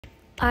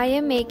I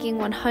am making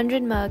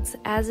 100 mugs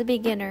as a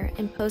beginner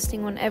and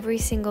posting one every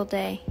single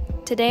day.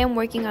 Today I'm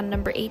working on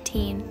number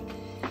 18.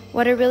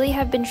 What I really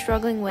have been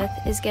struggling with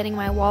is getting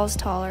my walls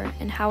taller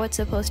and how it's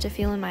supposed to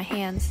feel in my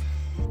hands.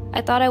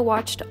 I thought I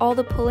watched all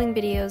the pulling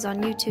videos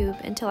on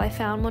YouTube until I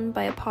found one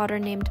by a potter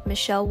named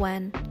Michelle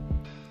Wen.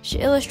 She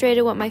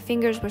illustrated what my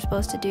fingers were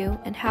supposed to do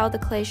and how the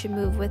clay should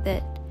move with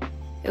it.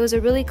 It was a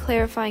really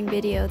clarifying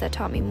video that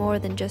taught me more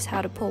than just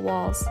how to pull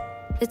walls.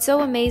 It's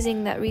so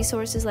amazing that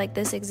resources like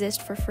this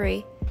exist for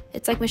free.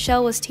 It's like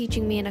Michelle was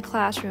teaching me in a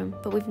classroom,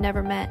 but we've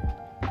never met.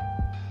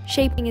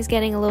 Shaping is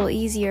getting a little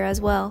easier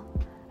as well.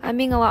 I'm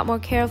being a lot more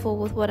careful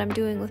with what I'm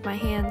doing with my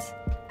hands.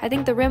 I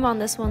think the rim on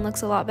this one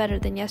looks a lot better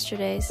than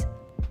yesterday's.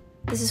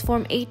 This is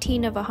form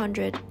 18 of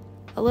 100,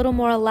 a little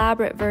more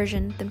elaborate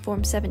version than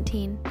form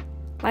 17.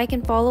 Like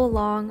and follow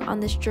along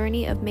on this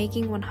journey of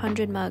making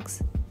 100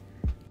 mugs.